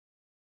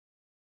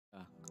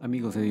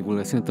Amigos de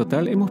Divulgación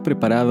Total, hemos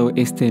preparado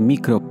este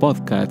micro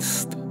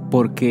podcast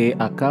porque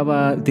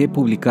acaba de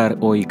publicar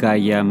hoy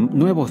Gaia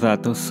nuevos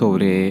datos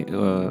sobre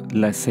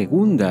la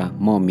segunda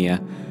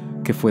momia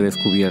que fue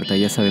descubierta.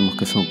 Ya sabemos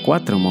que son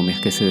 4 momias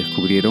que se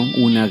descubrieron,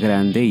 una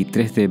grande y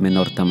 3 de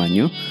menor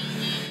tamaño.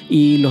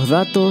 Y los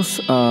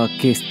datos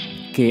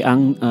que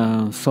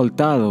han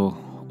soltado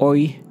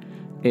hoy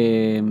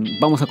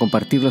vamos a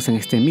compartirlos en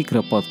este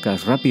micro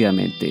podcast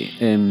rápidamente.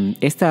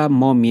 Esta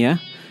momia,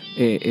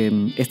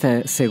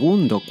 este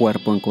segundo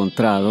cuerpo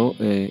encontrado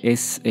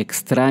es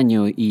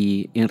extraño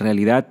y en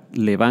realidad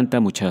levanta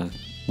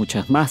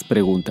muchas más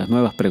preguntas,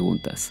 nuevas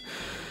preguntas.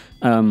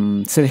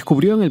 Se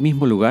descubrió en el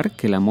mismo lugar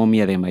que la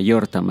momia de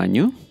mayor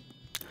tamaño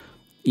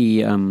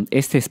y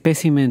este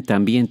espécimen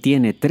también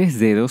tiene 3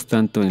 dedos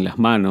tanto en las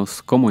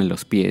manos como en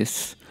los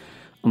pies.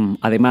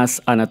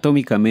 Además,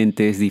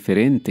 anatómicamente es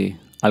diferente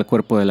al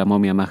cuerpo de la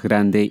momia más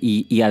grande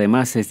y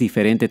además es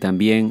diferente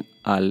también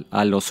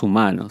a los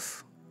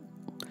humanos.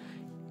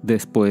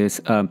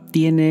 Después,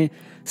 tiene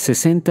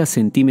 60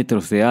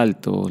 centímetros de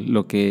alto,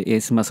 lo que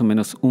es más o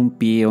menos 1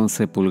 pie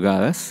 11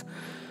 pulgadas.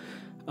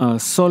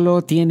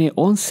 Solo tiene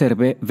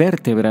 11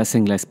 vértebras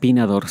en la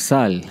espina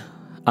dorsal,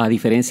 a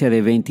diferencia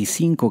de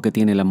 25 que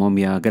tiene la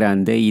momia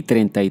grande y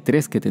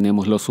 33 que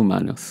tenemos los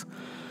humanos.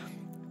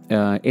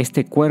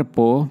 Este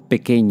cuerpo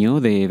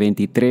pequeño de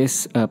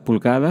 23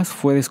 pulgadas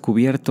fue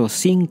descubierto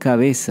sin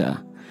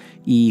cabeza.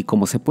 Y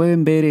como se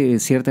pueden ver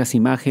en ciertas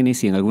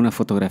imágenes y en algunas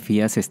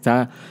fotografías,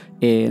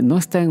 no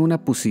está en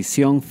una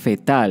posición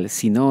fetal,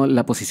 sino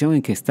la posición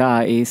en que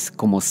está es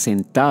como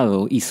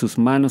sentado y sus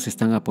manos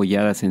están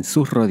apoyadas en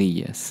sus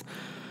rodillas.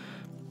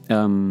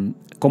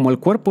 Como el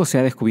cuerpo se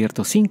ha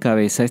descubierto sin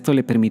cabeza, esto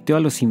le permitió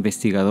a los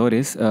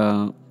investigadores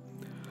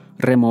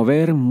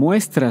remover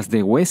muestras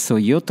de hueso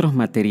y otros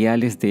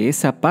materiales de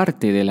esa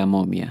parte de la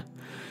momia.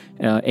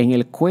 En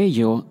el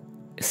cuello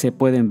se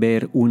pueden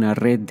ver una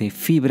red de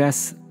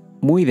fibras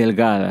muy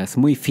delgadas,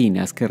 muy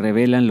finas, que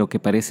revelan lo que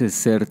parece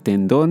ser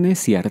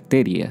tendones y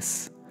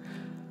arterias.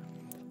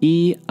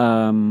 Y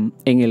en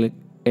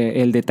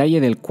el detalle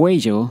del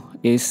cuello,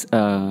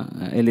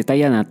 el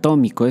detalle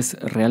anatómico es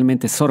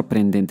realmente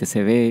sorprendente,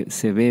 se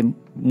ve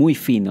muy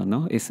fino,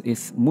 ¿no?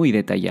 Es muy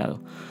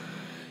detallado.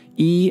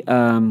 Y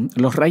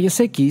los rayos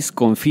X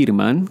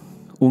confirman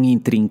un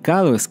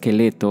intrincado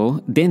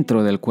esqueleto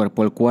dentro del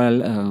cuerpo, el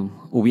cual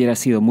hubiera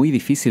sido muy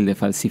difícil de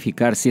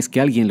falsificar si es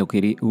que alguien lo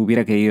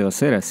hubiera querido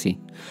hacer así.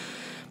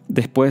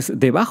 Después,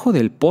 debajo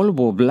del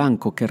polvo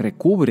blanco que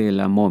recubre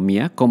la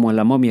momia, como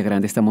la momia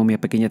grande, esta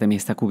momia pequeña también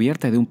está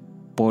cubierta de un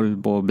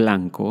polvo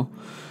blanco,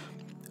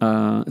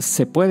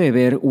 se puede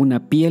ver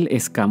una piel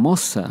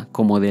escamosa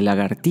como de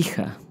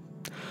lagartija.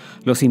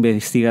 Los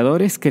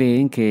investigadores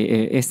creen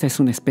que esta es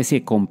una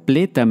especie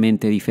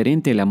completamente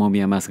diferente de la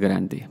momia más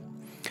grande.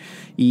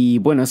 Y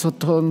bueno, esos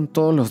son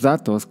todos los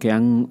datos que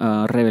han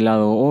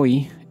revelado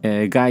hoy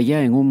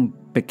Gaia en un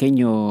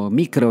pequeño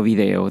micro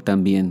video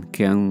también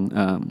que han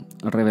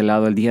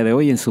revelado el día de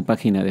hoy en su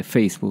página de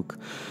Facebook.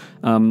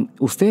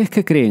 ¿Ustedes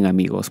qué creen,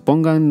 amigos?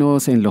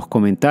 Pónganos en los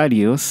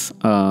comentarios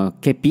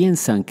qué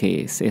piensan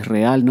que es. ¿Es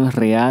real? ¿No es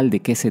real? ¿De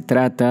qué se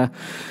trata?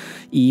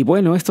 Y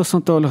bueno, estos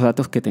son todos los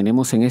datos que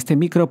tenemos en este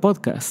micro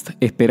podcast.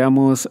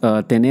 Esperamos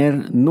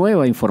tener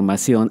nueva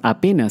información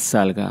apenas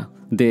salga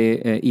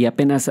y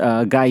apenas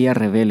Gaia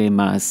revele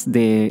más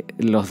de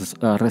los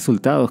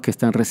resultados que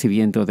están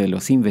recibiendo de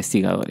los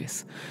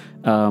investigadores.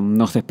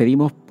 Nos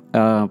despedimos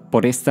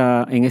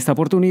en esta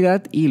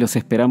oportunidad y los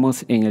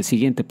esperamos en el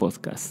siguiente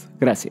podcast.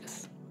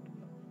 Gracias.